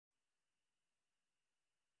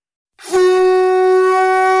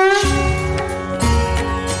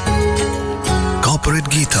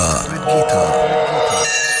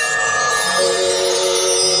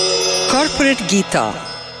Corporate Gita,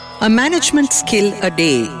 a management skill a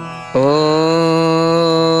day. Om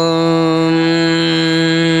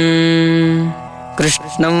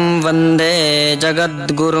Krishnam Vande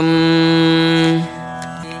Jagadgurum.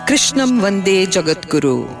 Krishnam Vande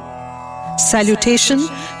Jagadguru. Salutation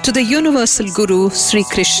to the Universal Guru Sri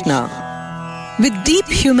Krishna. With deep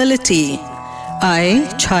humility, I,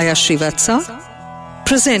 Chaya Srivatsa,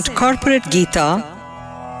 present Corporate Gita,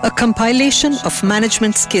 a compilation of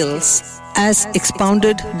management skills as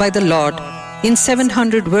expounded by the Lord in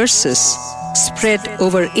 700 verses spread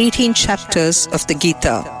over 18 chapters of the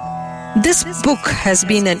Gita. This book has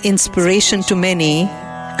been an inspiration to many,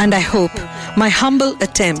 and I hope my humble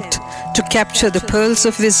attempt to capture the pearls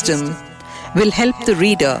of wisdom will help the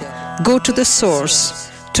reader go to the source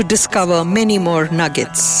to discover many more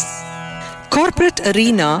nuggets. Corporate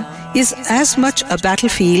arena is as much a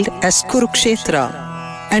battlefield as Kurukshetra,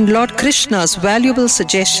 and Lord Krishna's valuable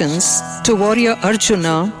suggestions to warrior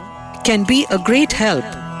Arjuna can be a great help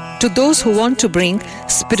to those who want to bring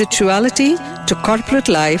spirituality to corporate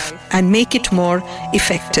life and make it more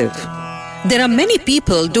effective. There are many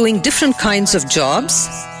people doing different kinds of jobs,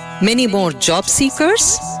 many more job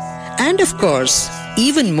seekers, and of course,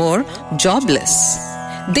 even more jobless.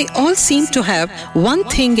 They all seem to have one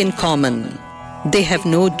thing in common: they have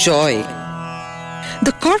no joy.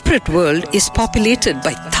 The corporate world is populated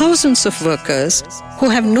by thousands of workers who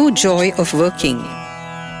have no joy of working.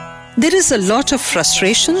 There is a lot of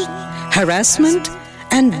frustration, harassment,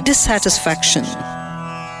 and dissatisfaction.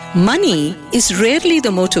 Money is rarely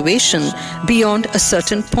the motivation beyond a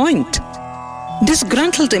certain point.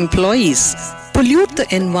 Disgruntled employees pollute the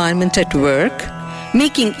environment at work,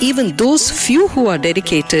 making even those few who are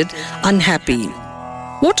dedicated unhappy.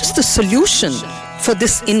 What is the solution for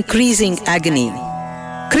this increasing agony?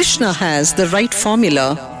 Krishna has the right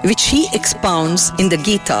formula, which he expounds in the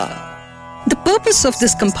Gita. The purpose of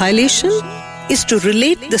this compilation is to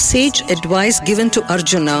relate the sage advice given to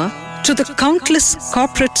Arjuna to the countless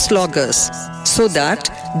corporate sloggers so that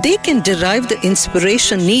they can derive the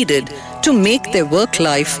inspiration needed to make their work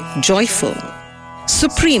life joyful.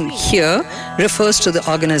 Supreme here refers to the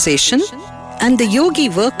organization, and the yogi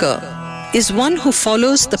worker is one who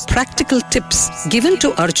follows the practical tips given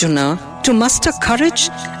to Arjuna to muster courage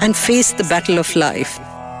and face the battle of life.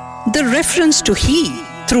 The reference to he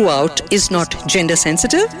throughout is not gender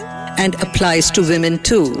sensitive and applies to women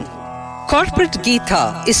too. Corporate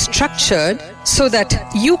Gita is structured so that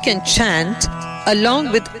you can chant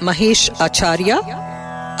along with Mahesh Acharya.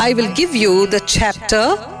 I will give you the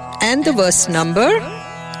chapter and the verse number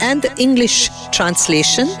and the English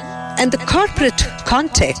translation, and the corporate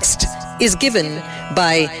context is given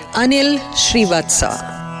by Anil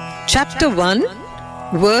Srivatsa. Chapter 1,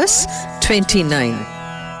 verse 29.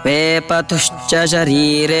 Vepatuscha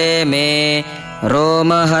sharire me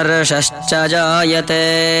romaharshascha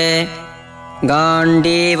jayate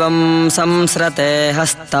gandivam samsrate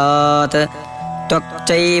hastat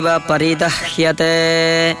tvakchaiva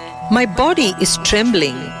paridahyate. My body is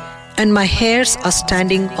trembling and my hairs are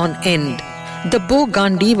standing on end. The bow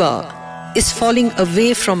Gandiva is falling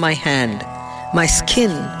away from my hand. My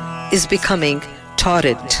skin is becoming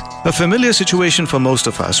torrid. A familiar situation for most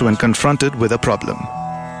of us when confronted with a problem.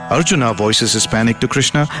 Arjuna voices his panic to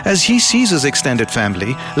Krishna as he sees his extended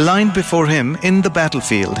family lined before him in the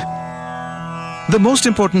battlefield. The most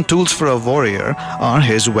important tools for a warrior are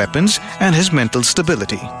his weapons and his mental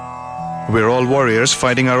stability. We're all warriors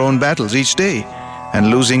fighting our own battles each day, and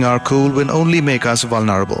losing our cool will only make us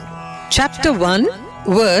vulnerable. Chapter 1,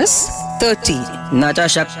 verse 30. Na cha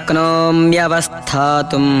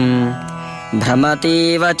shaknomyavasthatum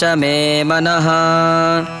Bhramati cha me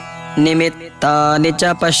manaha nimittani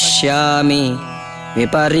cha pashyami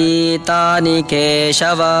viparitani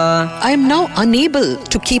keshava. I am now unable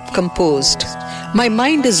to keep composed. My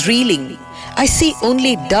mind is reeling. I see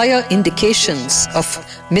only dire indications of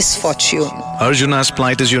misfortune. Arjuna's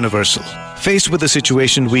plight is universal. Faced with a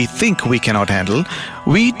situation we think we cannot handle,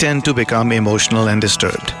 we tend to become emotional and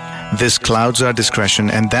disturbed. This clouds our discretion,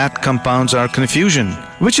 and that compounds our confusion,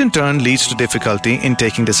 which in turn leads to difficulty in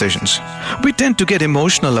taking decisions. We tend to get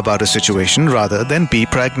emotional about a situation rather than be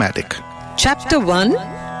pragmatic. Chapter 1,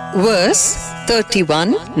 verse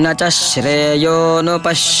 31. Na cha shreyo no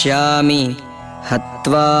pashyami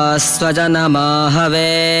hatva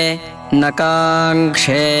swajanamahave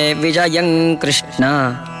nakankshe vijayam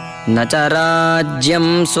Krishna nacha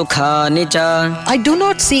rajyam sukhani cha. I do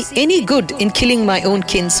not see any good in killing my own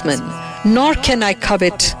kinsmen, nor can I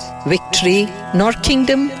covet victory, nor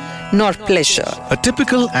kingdom, nor pleasure. A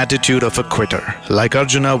typical attitude of a quitter. Like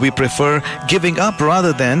Arjuna, we prefer giving up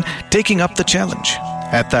rather than taking up the challenge.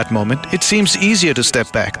 At that moment, it seems easier to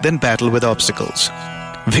step back than battle with obstacles.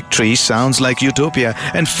 Victory sounds like utopia,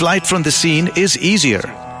 and flight from the scene is easier.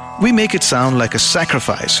 We make it sound like a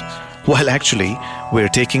sacrifice, while actually we're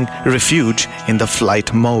taking refuge in the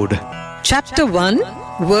flight mode. Chapter 1,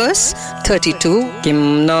 verse 32.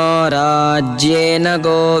 Kim no rajyena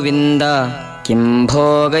govinda kim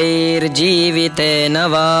bhogairjivitena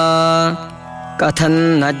va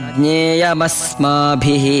kathan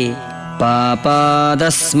ajñeyamasmabhihi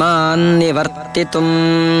papadasman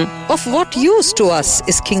nivartitum. Of what use to us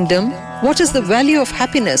is kingdom? What is the value of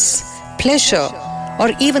happiness, pleasure,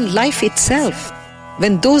 or even life itself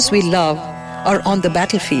when those we love are on the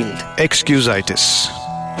battlefield? Excusitis.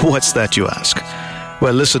 What's that, you ask?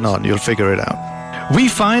 Well, listen on, you'll figure it out. We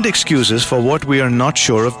find excuses for what we are not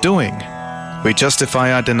sure of doing. We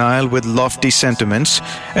justify our denial with lofty sentiments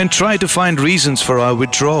and try to find reasons for our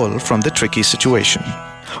withdrawal from the tricky situation.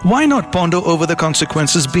 Why not ponder over the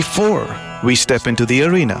consequences before we step into the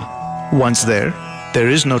arena? Once there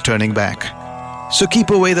is no turning back. So keep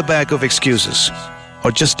away the bag of excuses,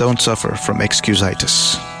 or just don't suffer from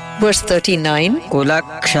excusitis. Verse 39.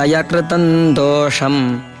 Kulakshaya kritan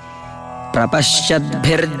dosham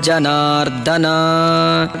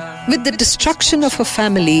prapashyadbhirjanardana. With the destruction of a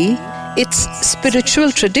family, its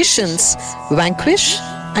spiritual traditions vanquish,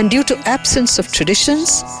 and due to absence of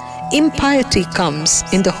traditions, impiety comes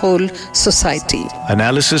in the whole society.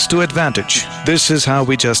 Analysis to advantage. This is how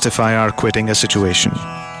we justify our quitting a situation.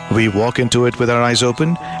 We walk into it with our eyes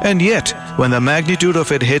open, and yet, when the magnitude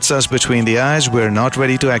of it hits us between the eyes, we're not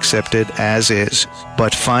ready to accept it as is,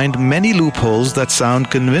 but find many loopholes that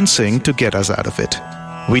sound convincing to get us out of it.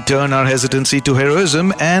 We turn our hesitancy to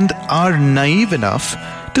heroism and are naive enough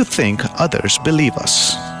to think others believe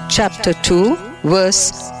us. Chapter 2,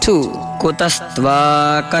 verse 2.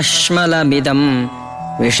 Kutastva kashmalamidam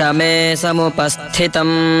vishame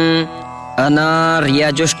samupasthitam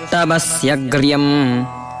anaryajushtamasyagriyam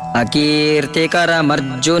akirtikaram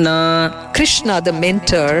arjuna. Krishna, the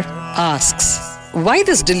mentor, asks, why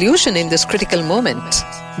this delusion in this critical moment?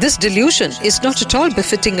 This delusion is not at all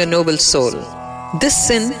befitting a noble soul. This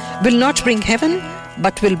sin will not bring heaven,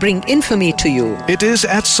 but will bring infamy to you. It is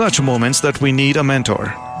at such moments that we need a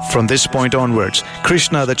mentor. From this point onwards,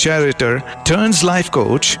 Krishna the charioteer turns life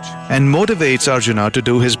coach and motivates Arjuna to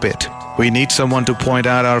do his bit. We need someone to point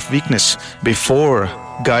out our weakness before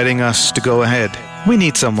guiding us to go ahead. We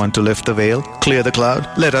need someone to lift the veil, clear the cloud,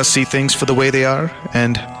 let us see things for the way they are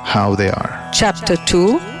and how they are. Chapter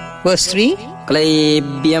 2, verse 3.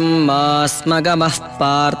 Klaibyam masmagamah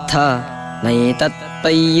partha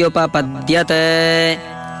naitatpayyupapadyate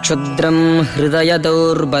kshudram hridaya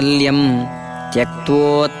daurbalyam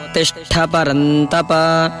tyaktvottishta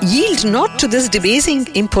parantapa. Yield not to this debasing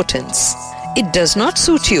impotence. It does not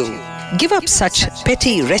suit you. Give up such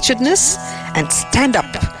petty wretchedness and stand up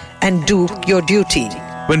and do your duty.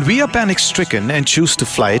 When we are panic-stricken and choose to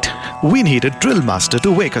flight, we need a drill master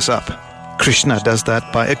to wake us up. Krishna does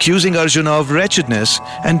that by accusing Arjuna of wretchedness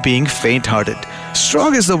and being faint-hearted.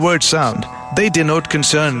 Strong as the words sound, they denote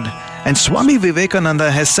concern. And Swami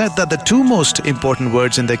Vivekananda has said that the two most important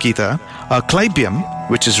words in the Gita are Klaibyam,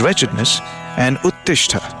 which is wretchedness, and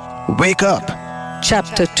Uttishta, wake up.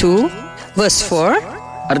 Chapter 2, verse 4.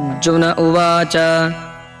 Arjuna uvacha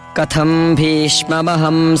katham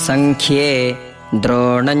bhishmamaham sankhye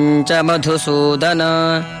dronancha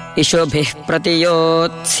madhusudana ishubhih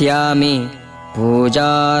pratiyotsyami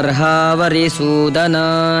pujarha varisudana.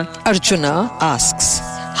 Arjuna asks,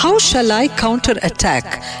 how shall I counter-attack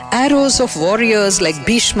arrows of warriors like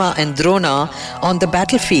Bhishma and Drona on the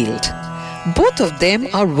battlefield? Both of them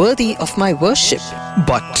are worthy of my worship.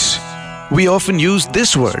 But we often use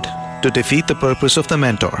this word to defeat the purpose of the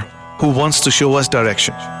mentor, who wants to show us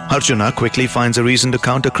direction. Arjuna quickly finds a reason to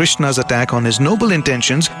counter Krishna's attack on his noble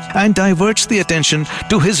intentions and diverts the attention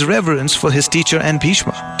to his reverence for his teacher and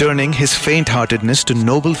Bhishma, turning his faint-heartedness to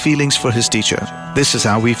noble feelings for his teacher. This is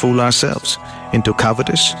how we fool ourselves into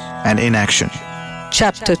cowardice and inaction.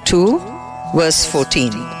 Chapter 2, verse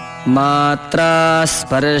 14. Matra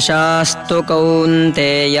sparshastu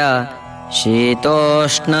kaunteya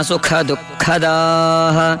shitoshna sukha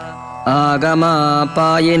dukkhadaha agama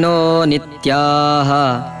payino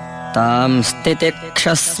nityaha tam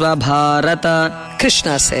stitikshasva bharata.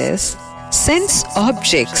 Krishna says, sense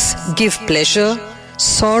objects give pleasure,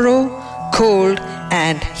 sorrow, cold,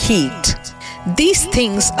 and heat. These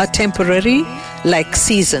things are temporary, like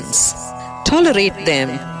seasons. Tolerate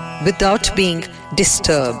them without being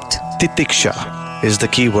disturbed. Titiksha is the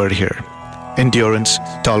key word here. Endurance,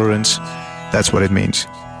 tolerance, that's what it means.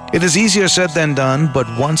 It is easier said than done, but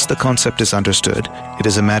once the concept is understood, it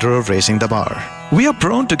is a matter of raising the bar. We are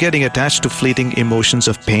prone to getting attached to fleeting emotions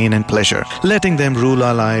of pain and pleasure, letting them rule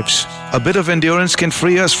our lives. A bit of endurance can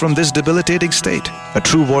free us from this debilitating state. A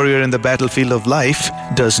true warrior in the battlefield of life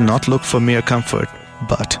does not look for mere comfort,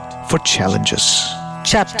 but for challenges.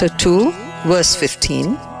 Chapter 2, verse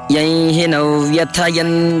 15. यैहि नौ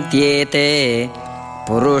व्यथयन्त्येते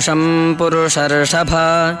पुरुषं पुरुषर्षभा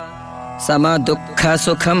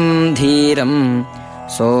समदुःखसुखं धीरं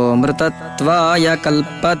सोमृतत्वाय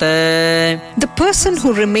कल्पते. The person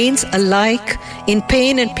who remains alike in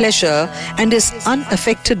pain and pleasure and is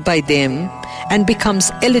unaffected by them and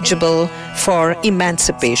becomes eligible for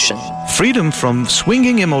emancipation. Freedom from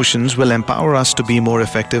swinging emotions will empower us to be more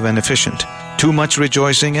effective and efficient. Too much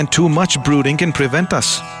rejoicing and too much brooding can prevent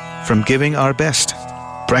us from giving our best.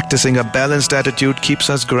 Practicing a balanced attitude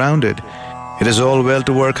keeps us grounded. It is all well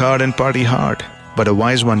to work hard and party hard, but a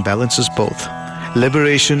wise one balances both.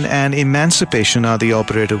 Liberation and emancipation are the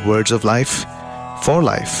operative words of life, for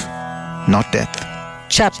life, not death.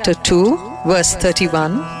 Chapter 2, verse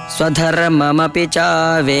 31. स्वधर्ममपि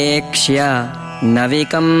चावेक्ष्य न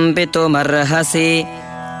विकम्पितुमर्हसि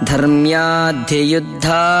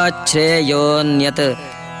धर्म्याद्धियुद्धात् श्रेयोऽन्यत्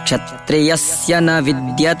क्षत्रियस्य न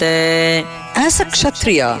विद्यते. As a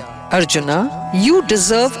Kshatriya, Arjuna, you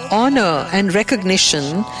deserve honor and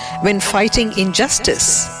recognition when fighting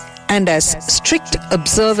injustice and as strict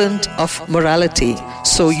observant of morality.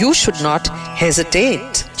 So you should not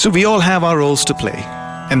hesitate. So we all have our roles to play,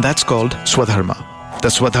 and that's called Swadharma. The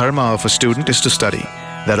Swadharma of a student is to study.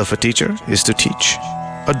 That of a teacher is to teach.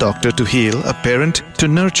 A doctor to heal, a parent to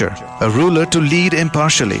nurture, a ruler to lead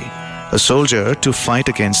impartially, a soldier to fight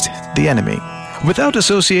against the enemy. Without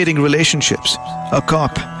associating relationships, a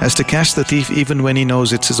cop has to catch the thief even when he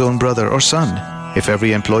knows it's his own brother or son. If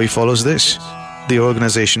every employee follows this, the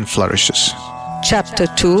organization flourishes. Chapter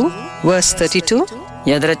 2, verse 32.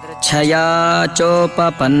 यदृच्छया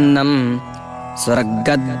चोपपन्नं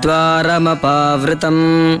स्वर्गद्वारमपावृतं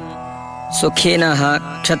सुखिनः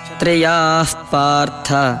क्षत्रियाः पार्थ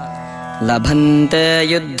लभन्ते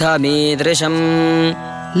युद्धमीदृशम्.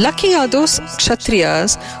 Lucky are those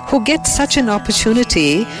Kshatriyas who get such an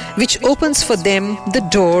opportunity which opens for them the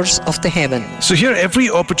doors of the heaven. So here every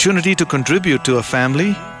opportunity to contribute to a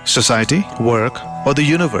family, society, work, or the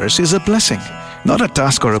universe is a blessing, not a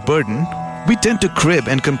task or a burden. We tend to crib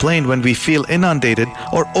and complain when we feel inundated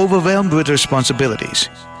or overwhelmed with responsibilities.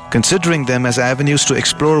 Considering them as avenues to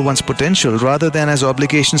explore one's potential rather than as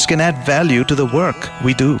obligations can add value to the work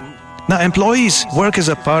we do. Now, employees work as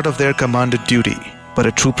a part of their commanded duty, but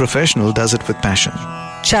a true professional does it with passion.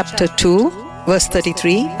 Chapter 2, verse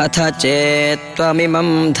 33. अथ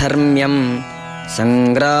चेत्त्वमिमं धर्म्यं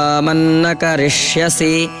सङ्ग्रामं न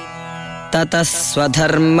करिष्यसि ततः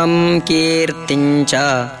स्वधर्मं कीर्तिं च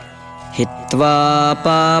हित्वा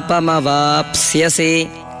पापमवाप्स्यसि.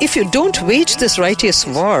 If you don't wage this righteous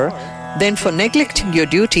war, then for neglecting your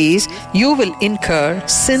duties, you will incur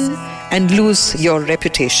sin and lose your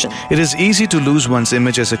reputation. It is easy to lose one's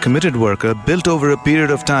image as a committed worker built over a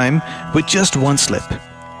period of time with just one slip.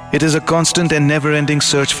 It is a constant and never-ending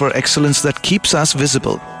search for excellence that keeps us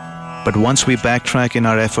visible. But once we backtrack in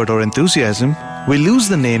our effort or enthusiasm, we lose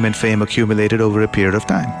the name and fame accumulated over a period of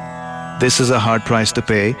time. This is a hard price to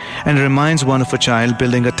pay and reminds one of a child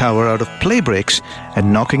building a tower out of play bricks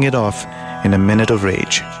and knocking it off in a minute of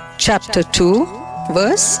rage. Chapter 2,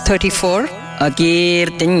 verse 34.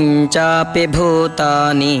 अकीर्तिं चापि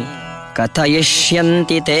भूतानि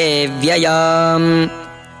कथयिष्यन्ति ते व्ययाम्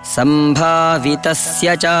सम्भावितस्य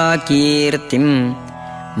च कीर्तिं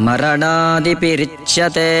मरणादिपि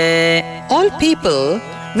रिच्यते. All people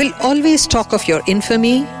will always talk of your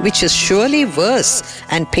infamy, which is surely worse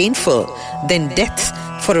and painful than death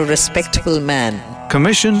for a respectable man.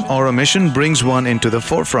 Commission or omission brings one into the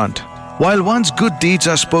forefront. While one's good deeds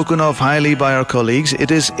are spoken of highly by our colleagues,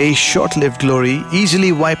 it is a short-lived glory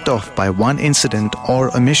easily wiped off by one incident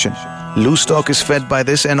or omission. Loose talk is fed by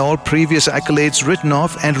this and all previous accolades written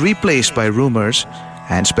off and replaced by rumors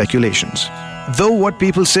and speculations. Though what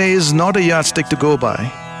people say is not a yardstick to go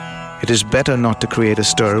by, it is better not to create a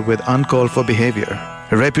stir with uncalled for behavior.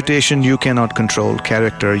 A reputation you cannot control,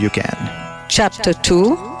 character you can. Chapter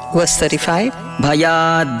 2, verse 35.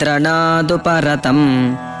 भयाद्रणादुपरतं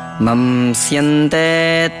मंस्यन्ते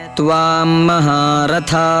त्वां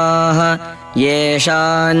महारथाः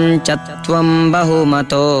येषां च त्वं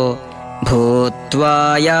बहुमतो भूत्वा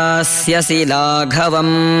यास्यसि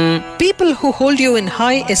लाघवम्. People who hold you in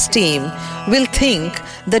high esteem will think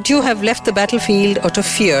that you have left the battlefield out of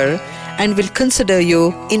fear and will consider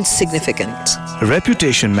you insignificant.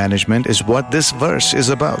 Reputation management is what this verse is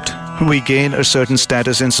about. We gain a certain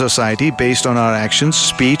status in society based on our actions,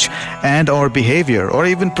 speech, and/or behavior, or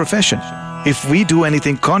even profession. If we do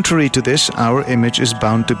anything contrary to this, our image is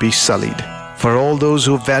bound to be sullied. For all those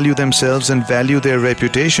who value themselves and value their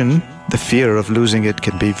reputation, the fear of losing it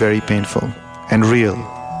can be very painful and real.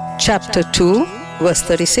 Chapter 2, verse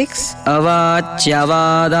 36.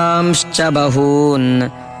 Avachyavadamscha bahun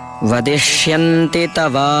vadishyanti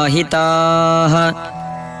tavahitaah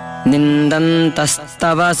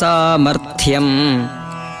nindantastava samarthyam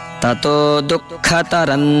tato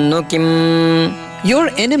dukkhatarannu kim.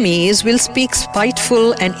 Your enemies will speak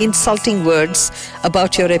spiteful and insulting words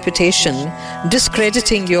about your reputation,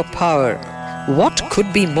 discrediting your power. What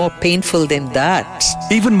could be more painful than that?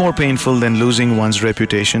 Even more painful than losing one's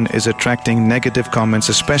reputation is attracting negative comments,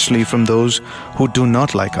 especially from those who do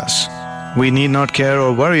not like us. We need not care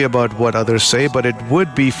or worry about what others say, but it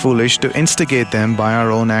would be foolish to instigate them by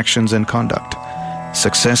our own actions and conduct.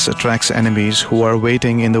 Success attracts enemies who are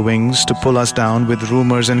waiting in the wings to pull us down with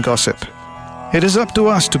rumors and gossip. It is up to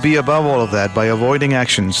us to be above all of that by avoiding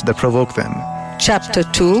actions that provoke them. Chapter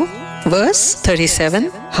 2, verse 37.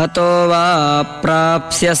 Hato va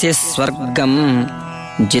prapsyasi swargam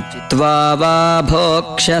jitva va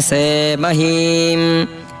bhokshase mahim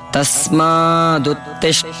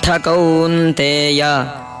tasmaduttishta kaunteya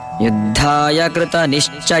yuddhaya krita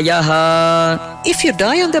nishchayah. If you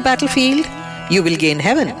die on the battlefield, you will gain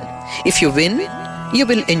heaven. If you win, you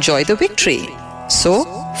will enjoy the victory. So,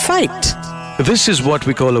 fight. This is what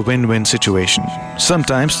we call a win-win situation.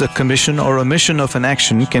 Sometimes the commission or omission of an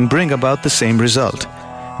action can bring about the same result.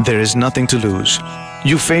 There is nothing to lose.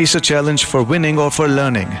 You face a challenge for winning or for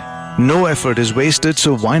learning. No effort is wasted,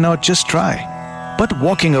 so why not just try? But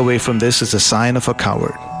walking away from this is a sign of a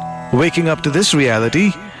coward. Waking up to this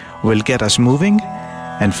reality will get us moving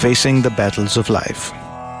and facing the battles of life.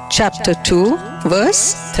 Chapter 2,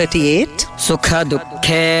 verse 38. Sukha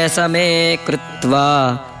dukkhe same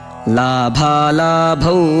krutva labha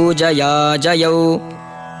labhau jaya jayau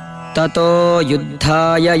tato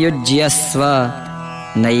yuddhaya yujyasva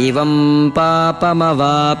naivam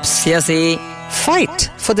papamavapsyasi. Fight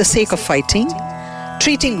for the sake of fighting,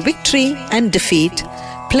 treating victory and defeat,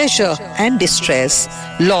 pleasure and distress,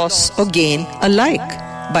 loss or gain alike.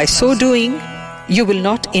 By so doing, you will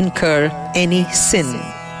not incur any sin.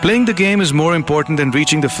 Playing the game is more important than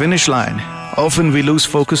reaching the finish line. Often we lose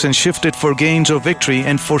focus and shift it for gains or victory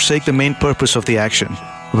and forsake the main purpose of the action,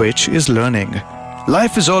 which is learning.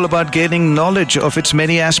 Life is all about gaining knowledge of its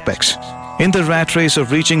many aspects. In the rat race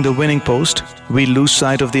of reaching the winning post, we lose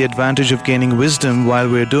sight of the advantage of gaining wisdom while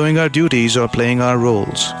we're doing our duties or playing our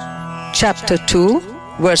roles. Chapter 2,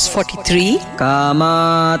 verse 43.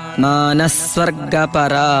 Kamatmana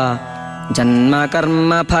swargapara janma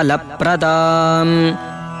karma phalapradam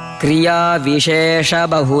kriya vishesha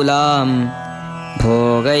bahulam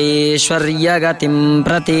bhogaishwaryagatim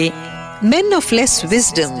prati. Men of less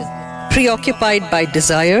wisdom, preoccupied by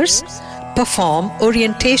desires, perform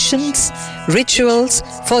orientations, rituals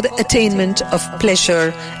for the attainment of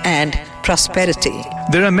pleasure and prosperity.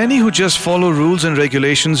 There are many who just follow rules and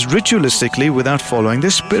regulations ritualistically without following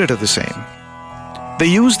the spirit of the same. They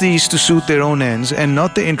use these to suit their own ends and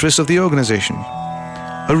not the interests of the organization.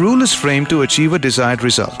 A rule is framed to achieve a desired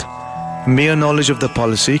result. Mere knowledge of the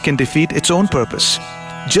policy can defeat its own purpose.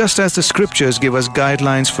 Just as the scriptures give us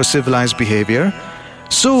guidelines for civilized behavior,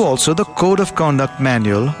 so also the Code of Conduct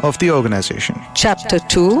Manual of the organization. Chapter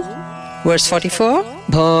 2, verse 44.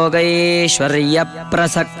 Bhogaishwarya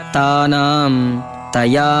prasaktanam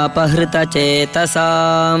tayapahrita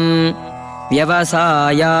chetasam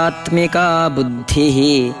vyavasayatmika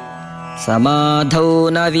buddhihi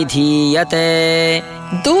samadhau na vidhiyate.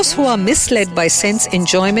 Those who are misled by sense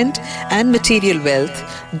enjoyment and material wealth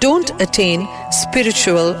don't attain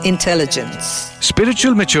spiritual intelligence.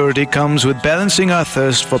 Spiritual maturity comes with balancing our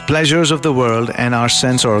thirst for pleasures of the world and our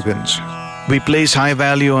sense organs. We place high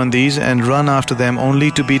value on these and run after them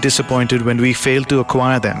only to be disappointed when we fail to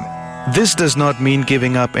acquire them. This does not mean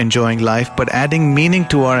giving up enjoying life, but adding meaning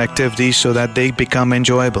to our activities so that they become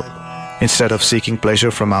enjoyable. Instead of seeking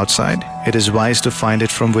pleasure from outside, it is wise to find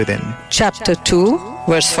it from within. Chapter 2,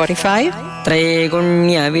 verse 45.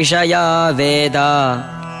 Traigunya vishaya veda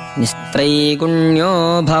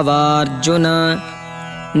nistraigunya bhavarjuna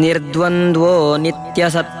nirdvandvo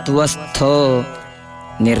nityasatvastho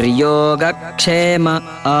niryogakshema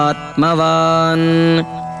atmavan.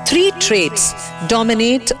 3 traits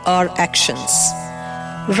dominate our actions.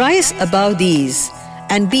 Rise above these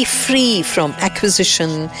and be free from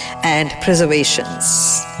acquisition and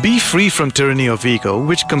preservations. Be free from tyranny of ego,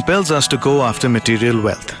 which compels us to go after material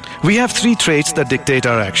wealth. We have 3 traits that dictate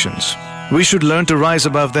our actions. We should learn to rise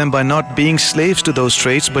above them by not being slaves to those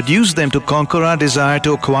traits, but use them to conquer our desire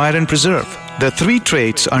to acquire and preserve. The 3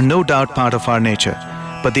 traits are no doubt part of our nature,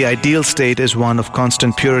 but the ideal state is one of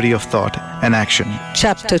constant purity of thought and action.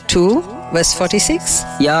 Chapter 2, verse 46.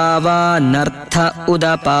 Yavanartha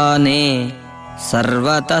udapane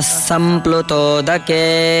sarvatah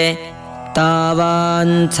samplutodake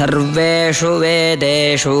tavan sarveshu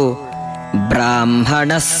vedeshu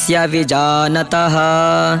brahmanasya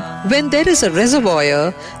vijanatah. When there is a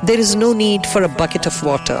reservoir, there is no need for a bucket of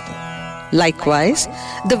water. Likewise,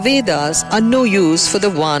 the Vedas are no use for the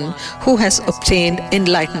one who has obtained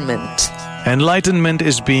enlightenment. Enlightenment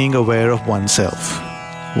is being aware of oneself.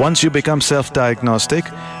 Once you become self-diagnostic,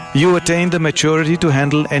 you attain the maturity to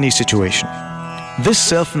handle any situation. This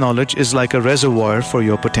self-knowledge is like a reservoir for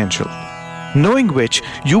your potential, knowing which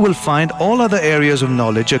you will find all other areas of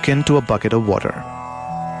knowledge akin to a bucket of water.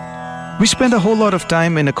 We spend a whole lot of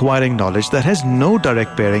time in acquiring knowledge that has no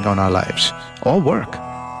direct bearing on our lives or work.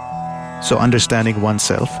 So understanding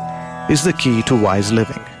oneself is the key to wise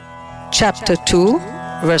living. Chapter 2,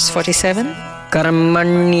 verse 47.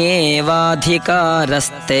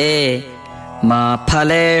 Karmanyevadhikaraste ma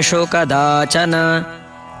phaleshu kadachana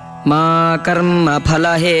ma karma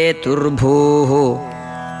phalaheturbhuhu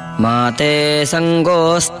ma te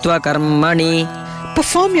sangostva karmani.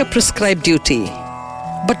 Perform your prescribed duty,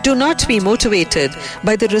 but do not be motivated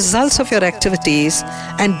by the results of your activities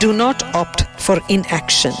and do not opt for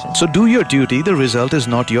inaction. So do your duty, the result is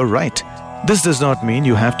not your right. This does not mean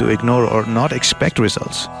you have to ignore or not expect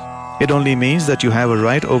results. It only means that you have a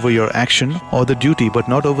right over your action or the duty, but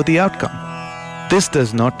not over the outcome. This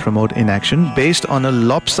does not promote inaction based on a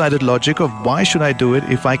lopsided logic of why should I do it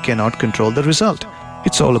if I cannot control the result.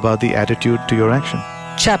 It's all about the attitude to your action.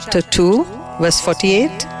 Chapter 2, verse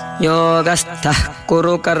 48. Yogastha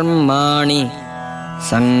kuru karmani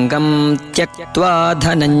sangam tyaktva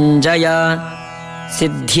dhananjaya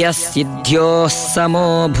siddhya siddhyo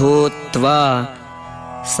samo bhutva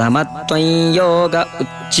samatvam yoga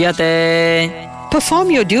uchyate.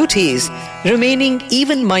 Perform your duties, remaining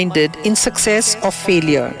even-minded in success or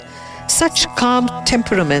failure. Such calm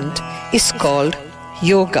temperament is called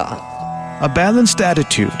yoga. A balanced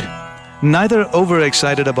attitude, neither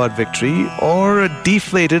overexcited about victory or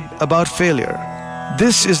deflated about failure.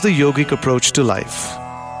 This is the yogic approach to life.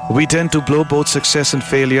 We tend to blow both success and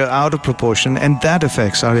failure out of proportion, and that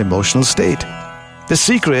affects our emotional state. The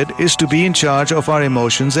secret is to be in charge of our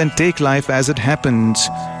emotions and take life as it happens,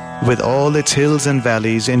 with all its hills and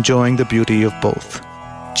valleys, enjoying the beauty of both.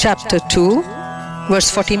 Chapter 2,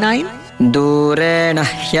 verse 49. Durena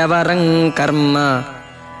hyavarang karma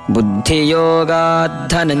buddhi yoga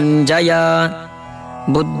dhananjaya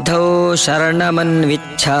buddhau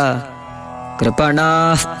sharanamanvichha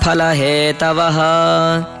kripanah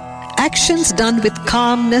phalahetavah. Actions done with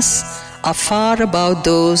calmness are far above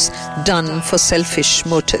those done for selfish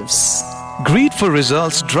motives. Greed for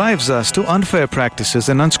results drives us to unfair practices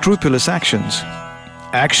and unscrupulous actions.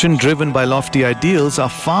 Action driven by lofty ideals are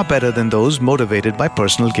far better than those motivated by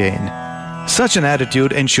personal gain. Such an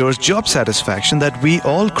attitude ensures job satisfaction that we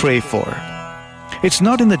all crave for. It's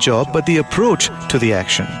not in the job, but the approach to the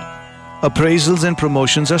action. Appraisals and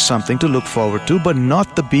promotions are something to look forward to, but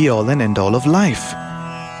not the be-all and end-all of life.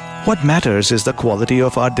 What matters is the quality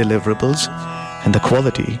of our deliverables and the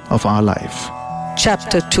quality of our life.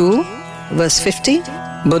 Chapter 2, verse 50.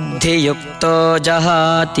 Buddhi yukto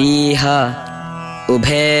jahatiha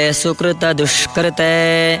ubhe sukrita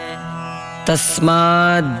dushkrite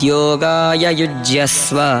tasmad yogaya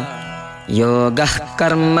yujyasva yogah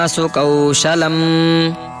karmasu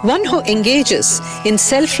kaushalam. One who engages in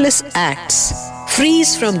selfless acts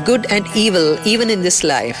frees from good and evil even in this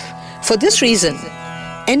life. For this reason,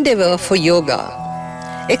 endeavor for yoga.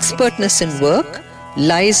 Expertness in work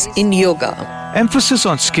lies in yoga. Emphasis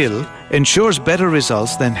on skill ensures better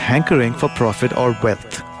results than hankering for profit or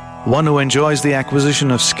wealth. One who enjoys the acquisition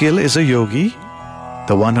of skill is a yogi.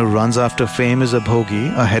 The one who runs after fame is a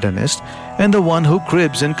bhogi, a hedonist. And the one who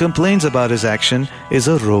cribs and complains about his action is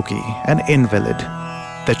a rogi, an invalid.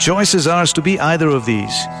 The choice is ours to be either of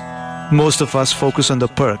these. Most of us focus on the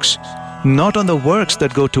perks, not on the works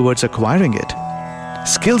that go towards acquiring it.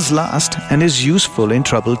 Skills last and is useful in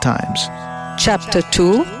troubled times. Chapter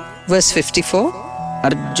 2, verse 54.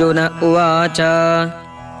 Arjuna uvacha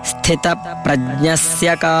sthita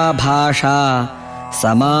prajnasya ka bhasha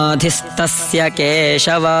samadhistasya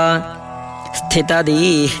keshava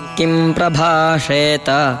sthitadih kim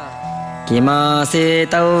prabhasheta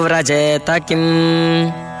kimaseta vrajeta kim.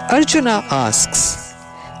 Arjuna asks,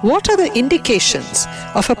 what are the indications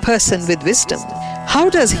of a person with wisdom? How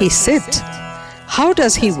does he sit? How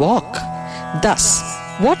does he walk? Thus,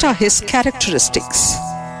 what are his characteristics?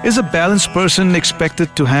 Is a balanced person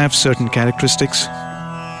expected to have certain characteristics?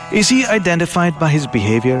 Is he identified by his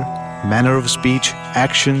behavior, manner of speech,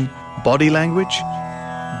 action, body language?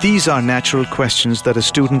 These are natural questions that a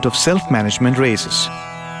student of self-management raises.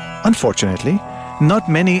 Unfortunately, not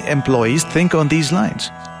many employees think on these lines.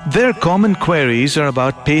 Their common queries are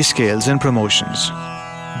about pay scales and promotions.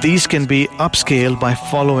 These can be upscaled by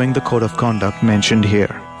following the code of conduct mentioned here.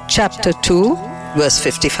 Chapter 2, verse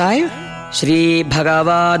 55. Shri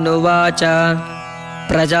Bhagavanuvacha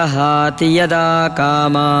Prajahati yada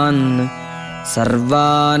kaman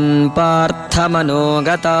sarvan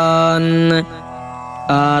parthamanogataan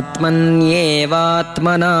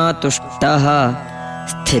atmanyevatmana tushtaha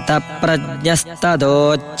sthita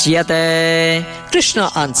prajnastadochyate. Krishna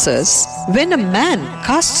answers, when a man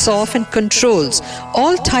casts off and controls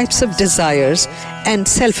all types of desires and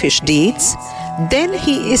selfish deeds, then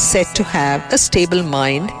he is said to have a stable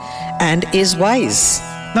mind and is wise.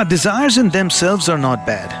 Now, desires in themselves are not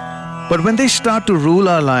bad, but when they start to rule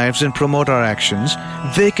our lives and promote our actions,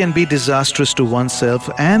 they can be disastrous to oneself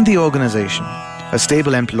and the organization. A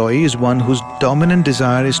stable employee is one whose dominant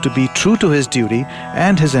desire is to be true to his duty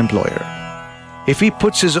and his employer. If he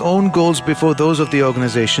puts his own goals before those of the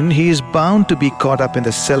organization, he is bound to be caught up in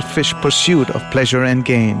the selfish pursuit of pleasure and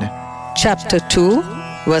gain. Chapter 2,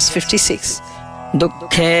 verse 56.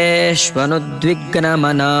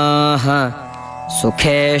 Dukkheshvanudvignamanaha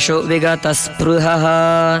Sukheshu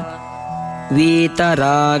vigataspruhaha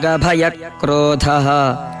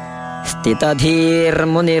Vitaragabhayakrodhaha Stitadhir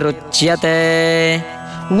muniruchyate.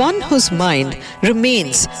 One whose mind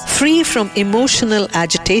remains free from emotional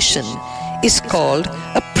agitation is called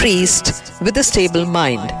a priest with a stable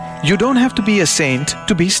mind. You don't have to be a saint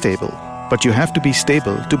to be stable, but you have to be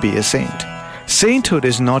stable to be a saint. Sainthood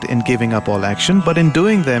is not in giving up all action, but in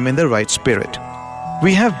doing them in the right spirit.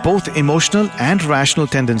 We have both emotional and rational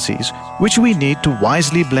tendencies, which we need to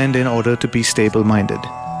wisely blend in order to be stable-minded.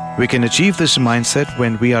 We can achieve this mindset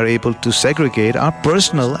when we are able to segregate our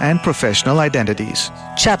personal and professional identities.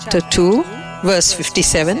 Chapter 2, verse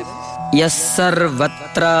 57.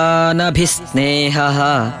 Yassarvatra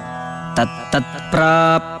nabhisnehaha tattat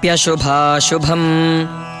prapya shubhashubham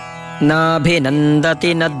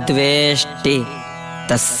nabhinandati nadveshti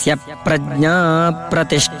tasya prajna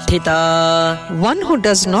pratisthita. One who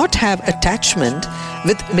does not have attachment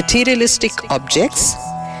with materialistic objects,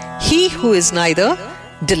 he who is neither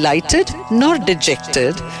delighted nor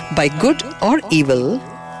dejected by good or evil,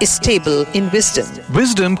 is stable in wisdom.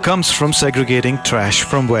 Wisdom comes from segregating trash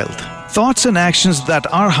from wealth. Thoughts and actions that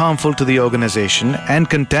are harmful to the organization and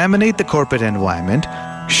contaminate the corporate environment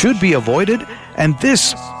should be avoided, and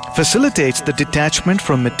this facilitates the detachment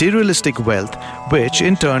from materialistic wealth, which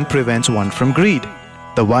in turn prevents one from greed.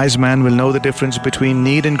 The wise man will know the difference between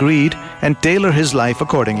need and greed and tailor his life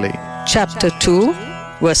accordingly. Chapter 2,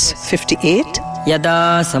 verse 58.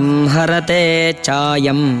 Yada samharate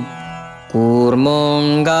chayam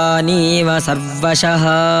kurmonganiva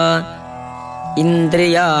sarvashaha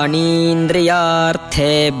indriyani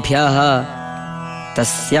indriyarthebhyah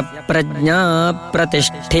tasya prajna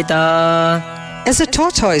pratisthita. As a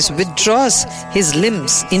tortoise withdraws his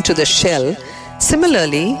limbs into the shell,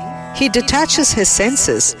 similarly, he detaches his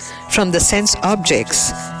senses from the sense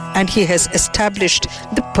objects, and he has established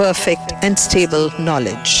the perfect and stable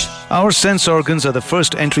knowledge. Our sense organs are the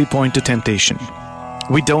first entry point to temptation.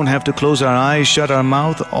 We don't have to close our eyes, shut our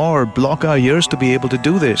mouth, or block our ears to be able to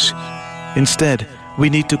do this. Instead, we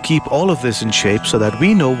need to keep all of this in shape so that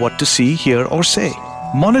we know what to see, hear, or say.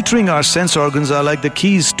 Monitoring our sense organs are like the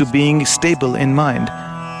keys to being stable in mind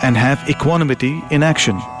and have equanimity in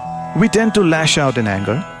action. We tend to lash out in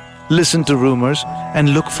anger, listen to rumors,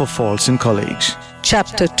 and look for faults in colleagues.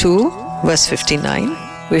 Chapter 2, verse 59.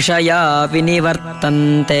 Vishaya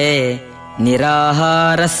vinivartante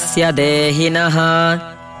niraharasya dehinaha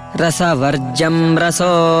rasavarjam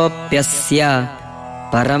rasopyasya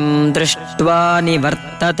param drishtva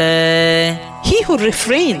nivartate. He who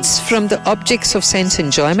refrains from the objects of sense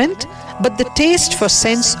enjoyment, but the taste for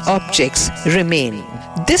sense objects remain.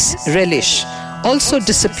 This relish also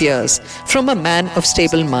disappears from a man of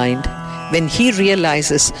stable mind when he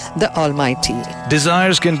realizes the Almighty.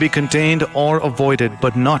 Desires can be contained or avoided,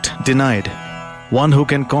 but not denied. One who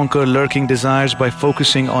can conquer lurking desires by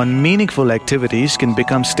focusing on meaningful activities can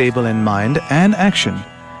become stable in mind and action.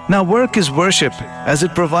 Now, work is worship, as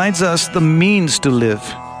it provides us the means to live.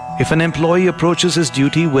 If an employee approaches his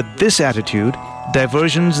duty with this attitude,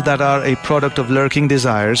 diversions that are a product of lurking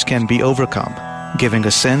desires can be overcome, giving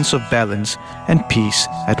a sense of balance and peace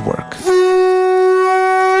at work.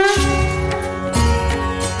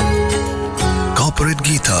 Corporate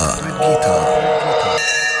Gita.